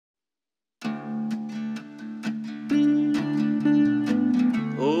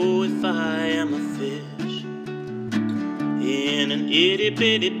itty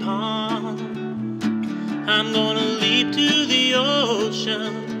bitty pond. I'm gonna leap to the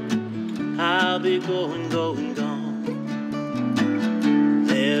ocean. I'll be going, going, gone.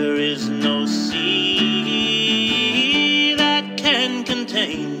 There is no sea that can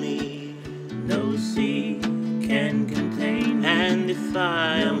contain me. No sea can contain me. And if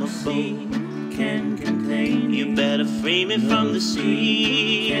I am a fool, can contain you better free me from the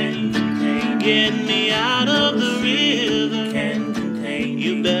sea. Can contain Get me out of the river. Can contain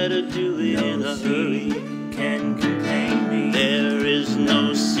You better do it in a hurry. Can contain me. There is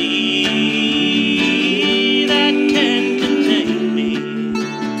no sea that can contain me.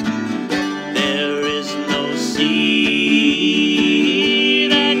 There is no sea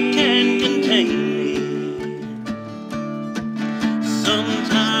that can contain me.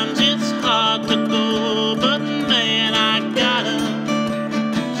 Sometimes it's hard to go, but man, I gotta.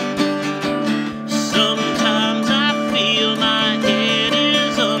 Sometimes I feel my head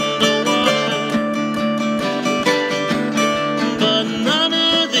is underwater, but none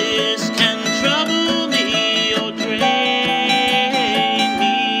of this can trouble me or drain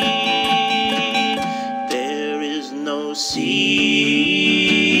me. There is no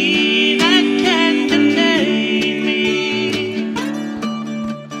sea that can contain me.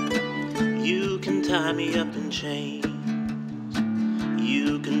 You can tie me up in chains,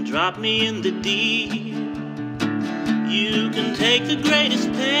 you can drop me in the deep, you can take the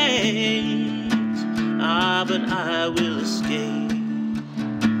greatest pains, but I will escape.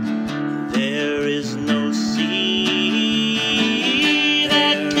 There is no sea